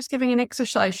ChatGTP. If you're just giving an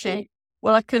exercise sheet,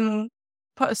 well, I can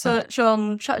put a search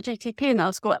on ChatGTP and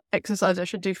ask what exercise I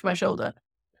should do for my shoulder.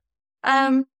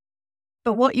 But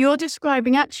what you're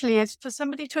describing actually is for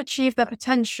somebody to achieve their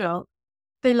potential,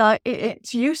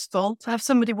 it's useful to have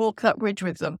somebody walk that bridge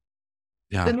with them.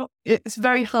 Yeah. It's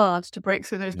very hard to break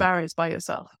through those barriers by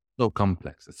yourself. So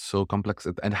complex. It's so complex.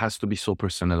 It has to be so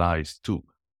personalized too.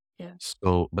 Yeah.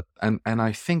 So, but and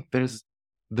I think there's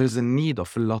a need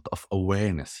of a lot of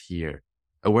awareness here.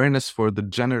 Awareness for the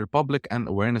general public and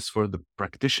awareness for the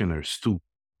practitioners too.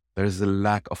 There's a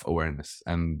lack of awareness,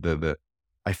 and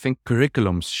I think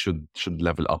curriculums should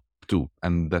level up too,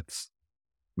 and that's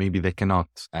maybe they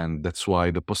cannot, and that's why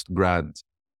the postgrad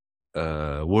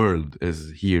world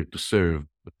is here to serve.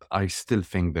 But I still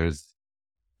think there's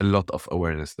a lot of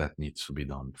awareness that needs to be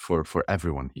done for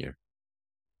everyone here.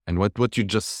 And what you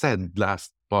just said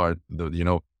last part,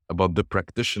 about the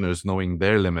practitioners knowing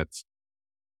their limits,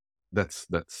 that's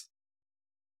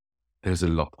there's a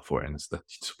lot of awareness that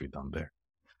needs to be done there.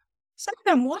 So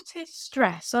then what is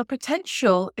stress? Our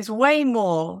potential is way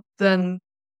more than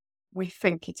we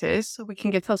think it is. So we can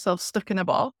get ourselves stuck in a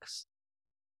box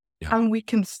and we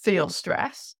can feel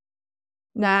stress.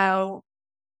 Now,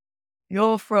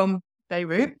 you're from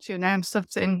Beirut, you're now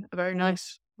stuck in a very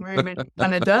nice room in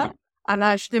Canada. And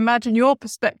I should imagine your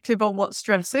perspective on what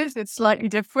stress is. It's slightly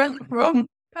different from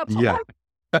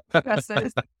stress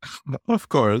is. Of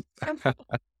course.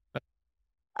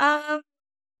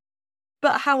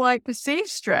 But how I perceive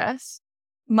stress,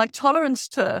 my tolerance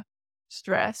to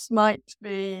stress might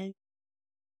be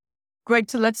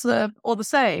greater, or the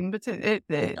same, but it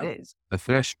is. A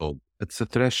threshold. It's a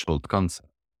threshold concept,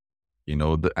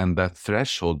 and that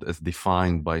threshold is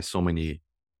defined by so many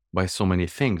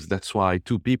things. That's why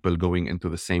two people going into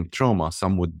the same trauma,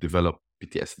 some would develop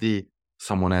PTSD,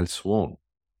 someone else won't.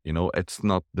 It's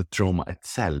not the trauma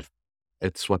itself.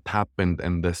 It's what happened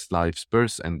in this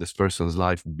person's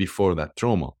life before that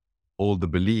trauma. All the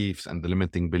beliefs and the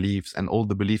limiting beliefs and all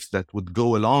the beliefs that would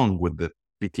go along with the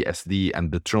PTSD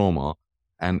and the trauma.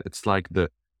 And it's like the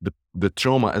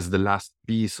trauma is the last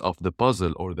piece of the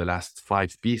puzzle, or the last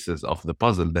 5 pieces of the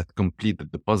puzzle that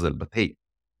completed the puzzle. But hey,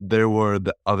 there were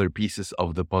the other pieces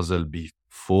of the puzzle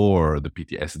before the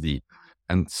PTSD,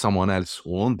 and someone else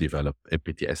won't develop a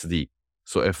PTSD.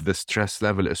 So if the stress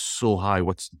level is so high,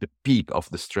 what's the peak of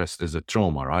the stress? Is a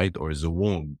trauma, right? Or is a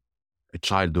wound, a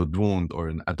childhood wound, or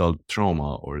an adult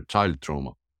trauma, or a child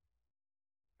trauma.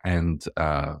 And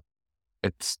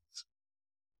it's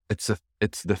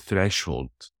the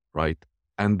threshold, right?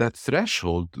 And that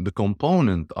threshold, the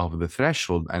component of the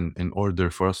threshold, and in order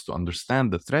for us to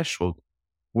understand the threshold,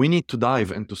 we need to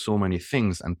dive into so many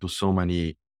things and to so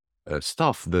many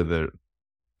stuff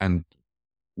and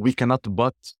we cannot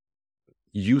but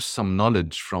use some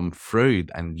knowledge from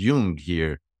Freud and Jung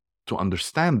here to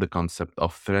understand the concept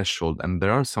of threshold. And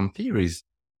there are some theories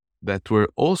that were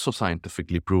also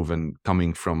scientifically proven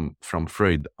coming from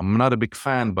Freud. I'm not a big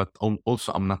fan, but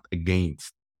also I'm not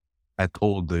against at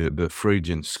all the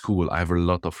Freudian school. I have a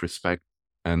lot of respect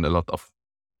and a lot of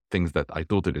things that I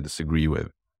totally disagree with.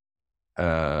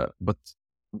 But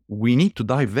we need to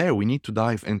dive there. We need to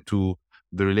dive into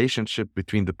the relationship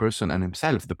between the person and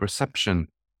himself, the perception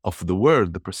of the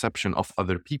world, the perception of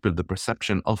other people, the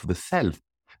perception of the self,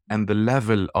 and the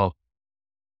level of,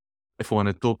 if I want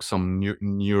to talk some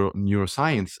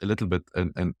neuroscience a little bit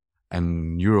and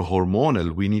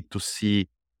neurohormonal, we need to see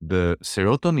the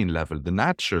serotonin level, the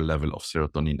natural level of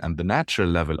serotonin, and the natural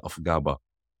level of GABA,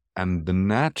 and the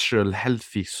natural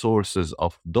healthy sources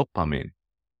of dopamine.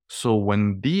 So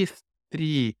when these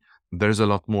 3, there's a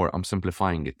lot more, I'm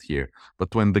simplifying it here,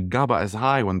 but when the GABA is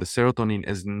high, when the serotonin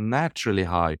is naturally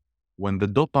high, when the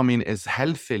dopamine is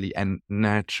healthily and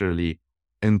naturally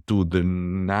into the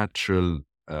natural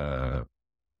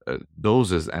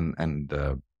doses and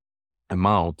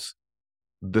amounts,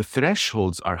 the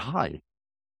thresholds are high,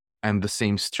 and the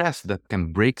same stress that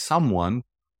can break someone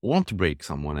won't break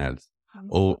someone else,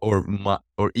 or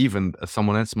even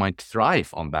someone else might thrive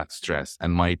on that stress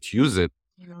and might use it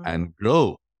and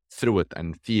grow through it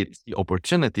and see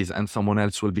opportunities, and someone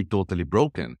else will be totally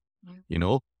broken.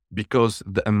 because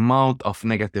the amount of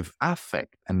negative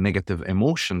affect and negative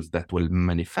emotions that will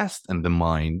manifest in the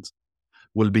mind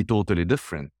will be totally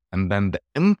different. And then the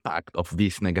impact of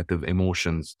these negative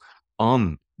emotions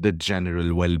on the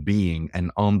general well-being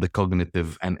and on the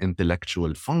cognitive and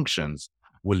intellectual functions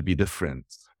will be different,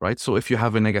 right? So if you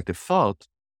have a negative thought,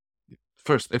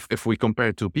 first, if we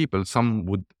compare two people, some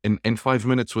would in 5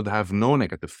 minutes would have no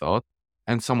negative thought,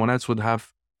 and someone else would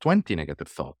have 20 negative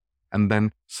thoughts. And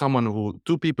then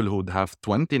two people who would have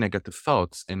 20 negative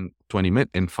thoughts in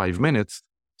 5 minutes,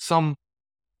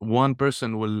 one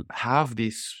person will have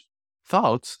these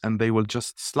thoughts and they will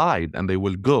just slide and they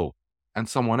will go. And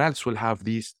someone else will have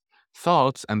these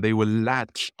thoughts and they will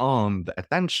latch on the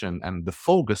attention and the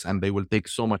focus, and they will take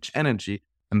so much energy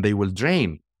and they will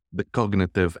drain the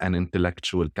cognitive and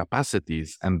intellectual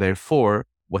capacities. And therefore,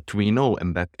 what we know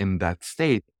in that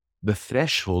state, the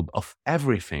threshold of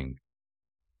everything,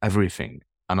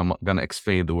 and I'm going to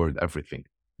explain the word everything.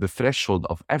 The threshold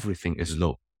of everything is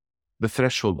low. The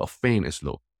threshold of pain is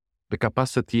low. The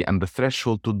capacity and the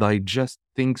threshold to digest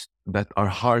things that are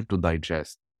hard to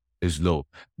digest is low.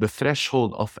 The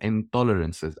threshold of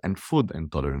intolerances and food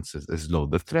intolerances is low.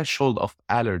 The threshold of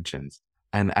allergens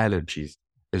and allergies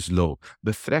is low.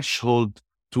 The threshold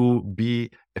to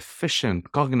be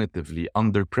efficient cognitively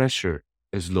under pressure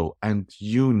is low. And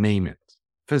you name it,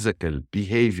 physical,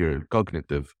 behavioral,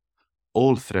 cognitive,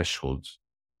 all thresholds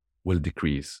will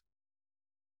decrease.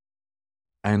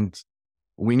 And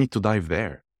we need to dive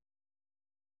there.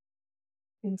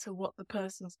 Into what the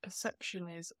person's perception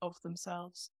is of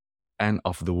themselves. And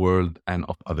of the world and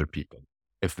of other people.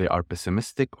 If they are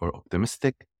pessimistic or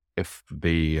optimistic, if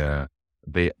they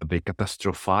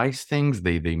catastrophize things,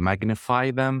 they magnify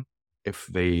them, if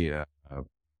they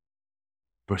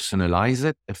personalize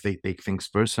it, if they take things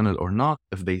personal or not,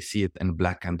 if they see it in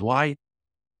black and white,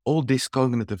 all these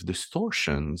cognitive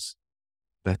distortions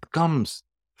that comes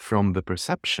from the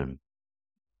perception.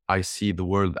 I see the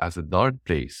world as a dark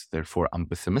place, therefore I'm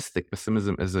pessimistic.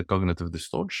 Pessimism is a cognitive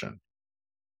distortion.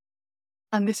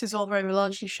 And this is all very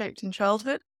largely shaped in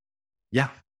childhood? Yeah.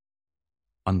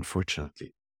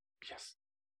 Unfortunately, yes.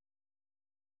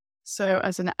 So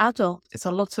as an adult, it's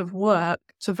a lot of work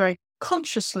to very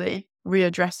consciously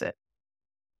readdress it.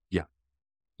 Yeah.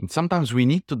 And sometimes we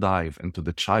need to dive into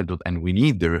the childhood, and we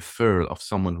need the referral of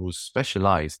someone who's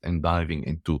specialized in diving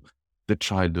into the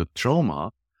childhood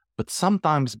trauma. But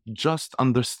sometimes just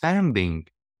understanding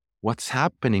what's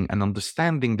happening and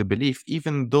understanding the belief,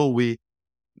 even though we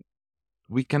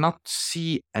cannot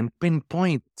see and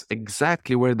pinpoint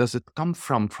exactly where does it come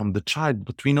from the child,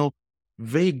 but we know,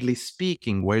 vaguely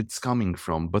speaking, where it's coming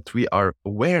from, but we are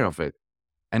aware of it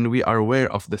and we are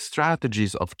aware of the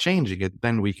strategies of changing it,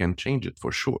 then we can change it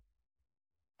for sure.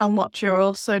 And what you're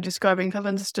also describing, if I've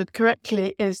understood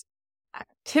correctly, is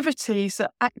activities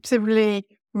that actively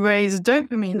raise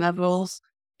dopamine levels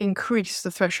increase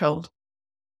the threshold.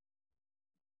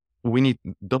 We need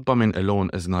dopamine alone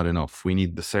is not enough. We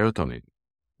need the serotonin,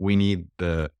 we need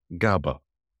the GABA,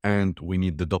 and we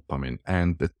need the dopamine.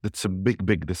 And it's a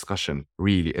big discussion,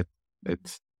 really.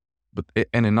 But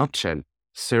in a nutshell,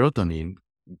 serotonin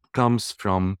comes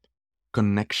from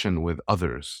connection with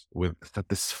others, with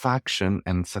satisfaction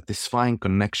and satisfying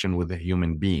connection with the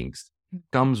human beings.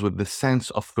 Comes with the sense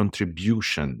of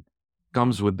contribution,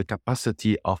 comes with the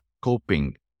capacity of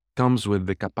coping, comes with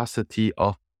the capacity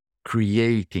of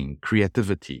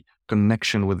creativity,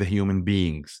 connection with the human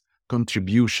beings,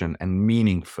 contribution and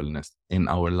meaningfulness in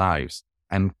our lives,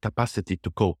 and capacity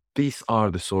to cope. These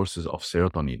are the sources of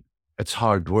serotonin. It's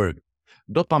hard work.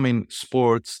 Dopamine,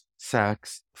 sports,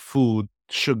 sex, food,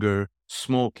 sugar,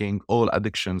 smoking, all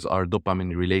addictions are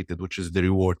dopamine related, which is the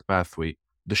reward pathway,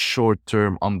 the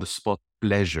short-term, on-the-spot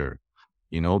pleasure.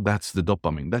 That's the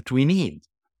dopamine that we need.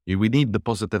 We need the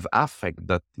positive affect,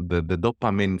 that the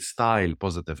dopamine style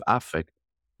positive affect,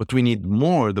 but we need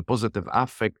more the positive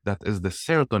affect that is the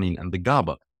serotonin and the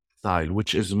GABA style,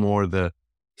 which is more the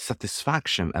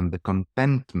satisfaction and the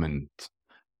contentment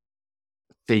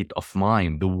state of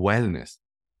mind, the wellness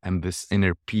and this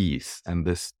inner peace and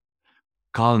this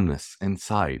calmness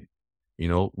inside.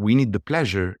 We need the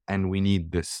pleasure and we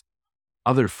need this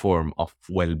other form of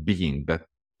well-being that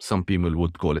some people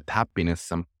would call it happiness,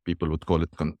 some people would call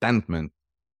it contentment,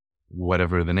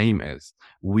 whatever the name is.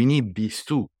 We need these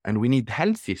two, and we need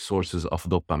healthy sources of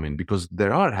dopamine, because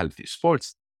there are healthy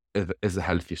sports is a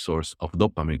healthy source of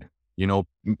dopamine.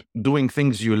 Doing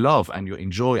things you love and you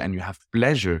enjoy and you have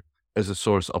pleasure is a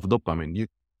source of dopamine. You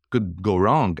could go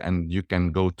wrong and you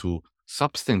can go to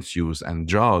substance use and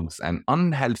drugs and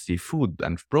unhealthy food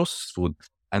and processed food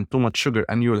and too much sugar,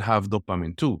 and you'll have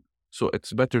dopamine too. So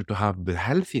it's better to have the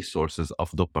healthy sources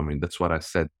of dopamine. That's what I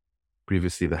said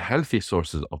previously. The healthy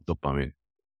sources of dopamine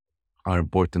are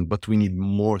important, but we need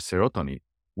more serotonin.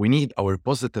 We need our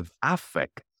positive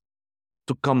affect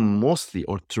to come mostly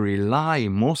or to rely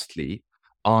mostly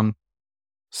on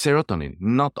serotonin,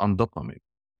 not on dopamine.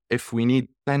 If we need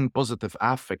 10 positive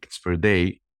affects per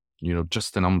day,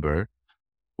 just a number,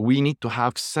 we need to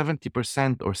have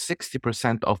 70% or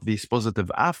 60% of these positive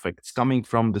affects coming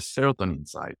from the serotonin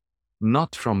side,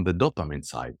 not from the dopamine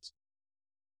side.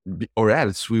 Or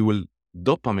else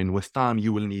dopamine with time,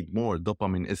 you will need more.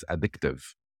 Dopamine is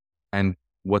addictive. And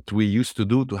what we used to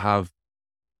do to have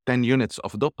 10 units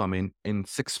of dopamine, in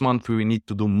 6 months, we need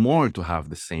to do more to have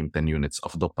the same 10 units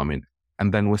of dopamine.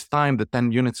 And then with time, the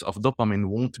 10 units of dopamine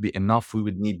won't be enough. We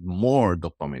would need more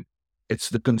dopamine. It's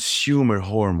the consumer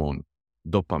hormone,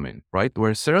 dopamine, right?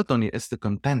 Where serotonin is the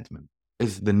contentment,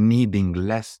 is the needing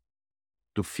less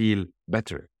to feel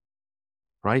better,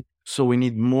 right? So we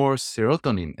need more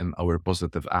serotonin in our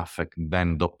positive affect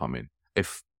than dopamine.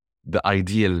 If the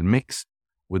ideal mix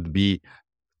would be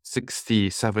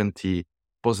 60, 70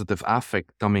 positive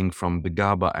affect coming from the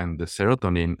GABA and the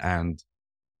serotonin, and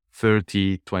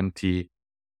 30, 20,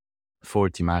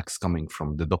 40 max coming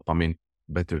from the dopamine,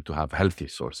 better to have healthy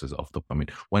sources of dopamine.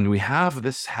 When we have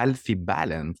this healthy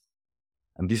balance,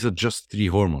 and these are just 3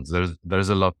 hormones, there's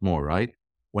a lot more, right?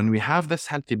 When we have this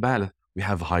healthy balance, we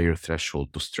have higher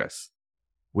threshold to stress.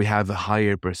 We have a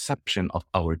higher perception of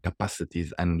our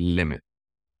capacities and limits.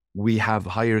 We have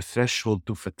higher threshold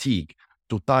to fatigue,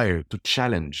 to tire, to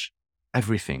challenge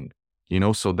everything,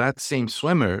 so that same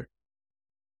swimmer,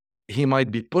 he might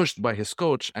be pushed by his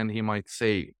coach and he might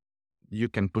say, you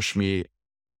can push me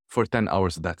for 10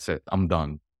 hours, that's it, I'm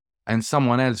done. And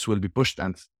someone else will be pushed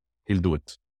and he'll do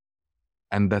it.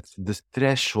 And that's the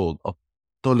threshold of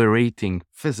tolerating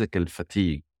physical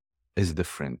fatigue is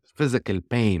different. Physical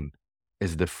pain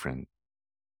is different.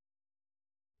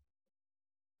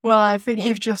 Well, I think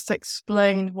you've just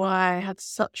explained why I had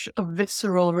such a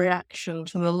visceral reaction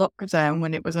to the lockdown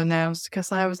when it was announced,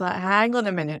 because I was like, hang on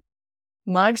a minute.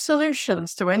 My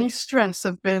solutions to any stress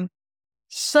have been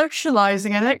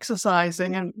socializing and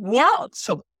exercising, and what?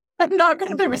 I'm not going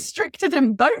to be restricted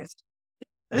in both.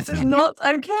 This is not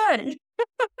okay.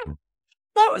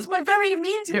 That was my very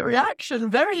immediate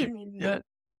reaction, very immediate.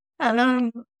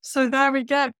 And so there we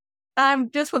go.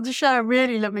 Just want to share a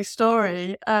really lovely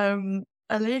story.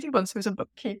 A lady once who was a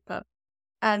bookkeeper,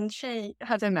 and she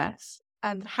had MS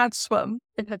and had swum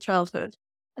in her childhood,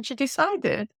 and she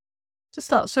decided to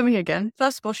start swimming again.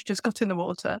 First of all, she just got in the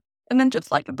water, and then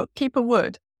just like a bookkeeper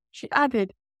would, she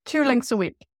added 2 lengths a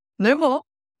week. No more,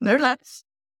 no less,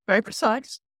 very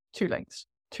precise, 2 lengths,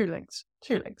 2 lengths,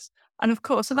 2 lengths. And of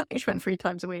course, so that she went 3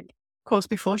 times a week. Of course,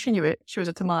 before she knew it, she was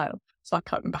at a mile. So I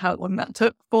can't remember how long that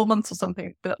took, 4 months or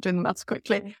something, without doing the maths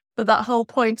quickly. But that whole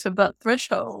point of that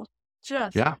threshold,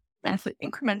 just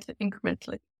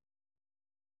incrementally.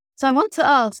 So I want to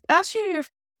ask, as you've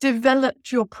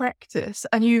developed your practice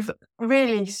and you've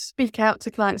really speak out to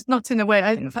clients, not in a way,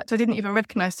 in fact, I didn't even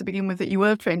recognize to begin with that you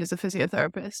were trained as a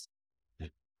physiotherapist.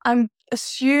 I'm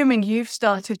assuming you've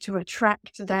started to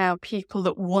attract now people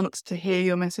that want to hear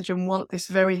your message and want this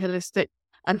very holistic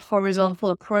and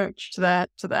horizontal approach to their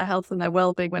health and their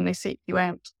well-being when they seek you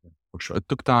out. For sure. It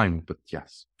took time, but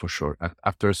yes, for sure.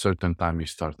 After a certain time, you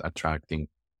start attracting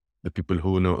the people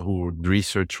who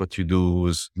research what you do,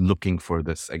 who's looking for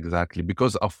this exactly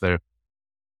because of their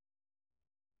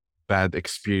bad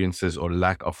experiences or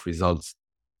lack of results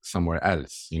somewhere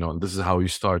else. This is how you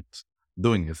start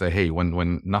doing it. Say, hey,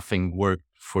 when nothing worked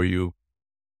for you,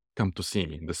 come to see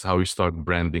me. This is how you start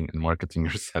branding and marketing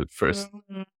yourself first.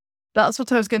 Mm-hmm. That's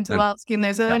what I was going to ask. In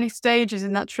those early stages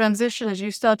in that transition, as you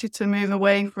started to move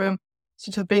away from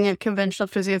sort of being a conventional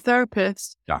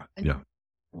physiotherapist,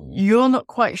 you're not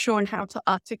quite sure on how to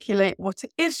articulate what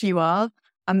it is you are,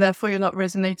 and therefore you're not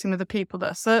resonating with the people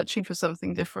that are searching for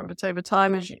something different. But over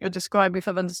time, as you're describing, if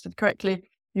I've understood correctly,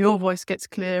 your voice gets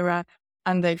clearer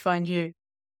and they find you.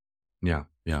 Yeah.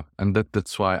 And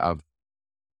that's why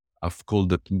I've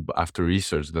called it, after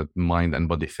research, that mind and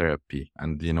body therapy.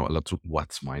 And, a lot of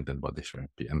what's mind and body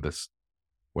therapy. And this,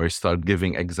 where you start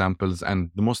giving examples. And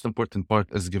the most important part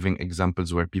is giving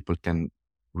examples where people can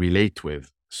relate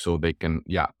with. So they can,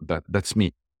 that's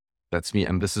me. That's me.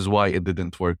 And this is why it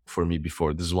didn't work for me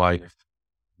before. This is why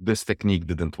this technique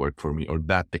didn't work for me, or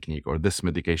that technique, or this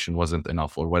medication wasn't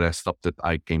enough, or when I stopped it,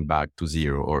 I came back to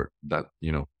 0, or that,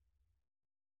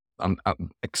 I'm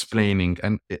explaining.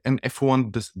 And if we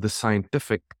want the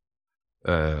scientific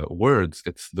words,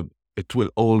 it will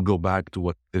all go back to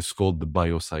what is called the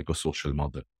biopsychosocial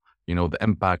model. The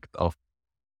impact of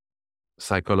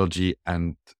psychology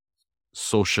and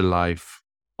social life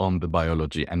on the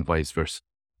biology and vice versa,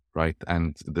 right?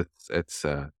 And that's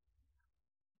a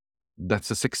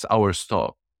 6-hour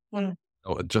talk. Mm.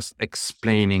 Just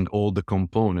explaining all the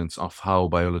components of how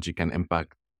biology can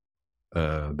impact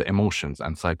the emotions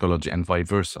and psychology and vice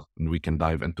versa. And we can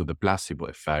dive into the placebo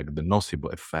effect, the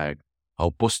nocebo effect,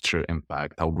 how posture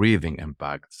impact, how breathing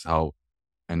impacts,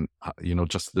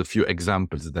 just the few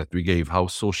examples that we gave, how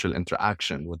social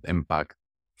interaction would impact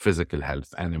physical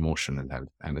health and emotional health.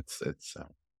 And it's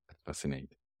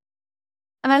fascinating.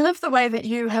 And I love the way that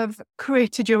you have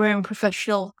created your own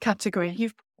professional category.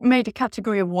 You've made a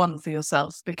category of one for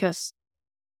yourself, because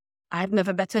I've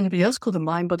never met anybody else called a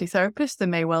mind-body therapist. There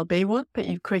may well be one, but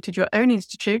you've created your own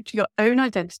institute, your own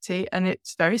identity, and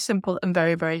it's very simple and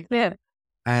very, very clear.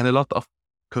 And a lot of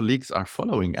colleagues are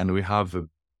following, and we have a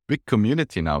big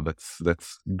community now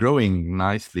that's growing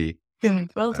nicely.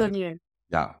 Well done, you.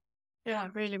 Yeah. Yeah,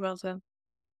 really well done.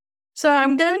 So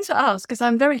I'm going to ask, because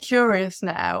I'm very curious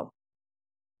now,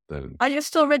 are you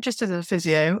still registered as a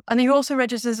physio? And are you also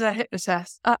registered as a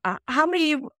hypnotist? How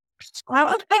many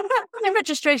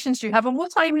registrations do you have, and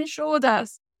what are you insured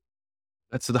as?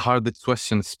 That's the hardest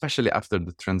question, especially after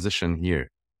the transition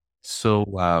here. So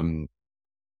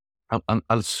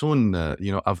I'll soon,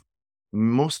 I've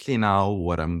mostly now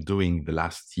what I'm doing the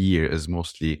last year is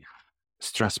mostly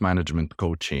stress management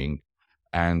coaching,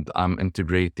 and I'm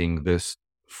integrating this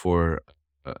for,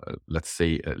 let's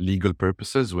say, legal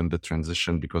purposes when the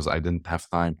transition, because I didn't have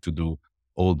time to do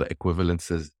all the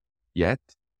equivalences yet.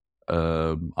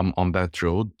 I'm on that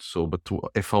road. So, but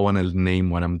if I want to name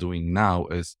what I'm doing now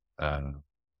is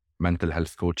mental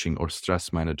health coaching or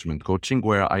stress management coaching,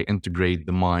 where I integrate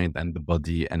the mind and the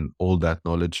body and all that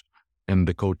knowledge in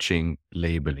the coaching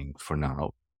labeling for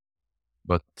now.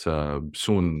 But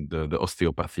soon the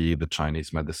osteopathy, the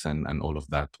Chinese medicine, and all of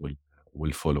that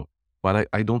will follow. But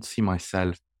I don't see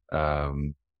myself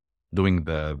doing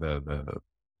the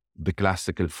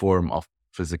classical form of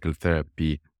physical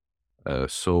therapy.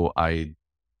 So I'm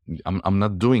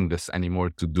not doing this anymore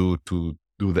to do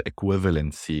the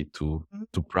equivalency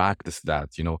to practice that.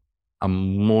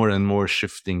 I'm more and more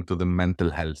shifting to the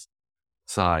mental health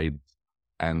side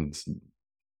and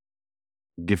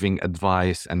giving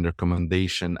advice and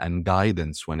recommendation and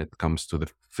guidance when it comes to the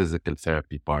physical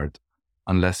therapy part.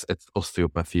 Unless it's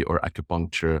osteopathy or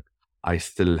acupuncture, I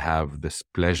still have this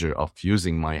pleasure of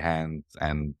using my hands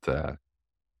and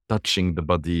touching the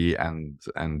body and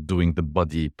doing the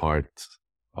body part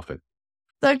of it.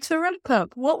 So to wrap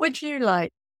up, what would you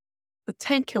like the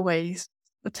takeaway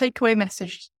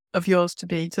message of yours to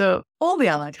be to all the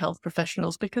allied health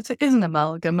professionals, because it is an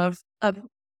amalgam of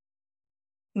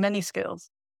many skills?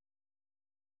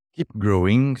 Keep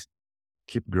growing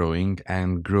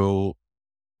and grow.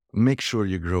 Make sure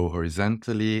you grow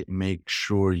horizontally. Make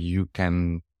sure you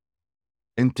can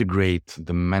integrate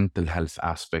the mental health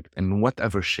aspect in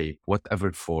whatever shape,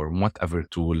 whatever form, whatever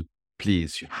tool.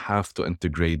 Please, you have to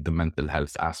integrate the mental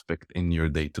health aspect in your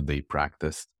day-to-day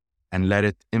practice and let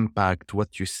it impact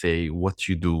what you say, what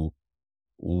you do,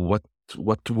 what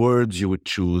words you would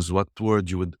choose, what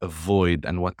words you would avoid,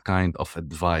 and what kind of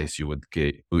advice you would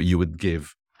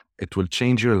give. It will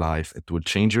change your life. It will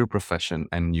change your profession,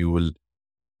 and you're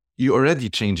already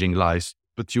changing lives,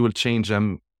 but you will change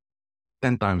them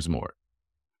 10 times more.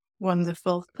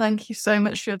 Wonderful. Thank you so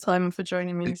much for your time and for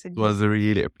joining me. It was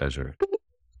really a pleasure.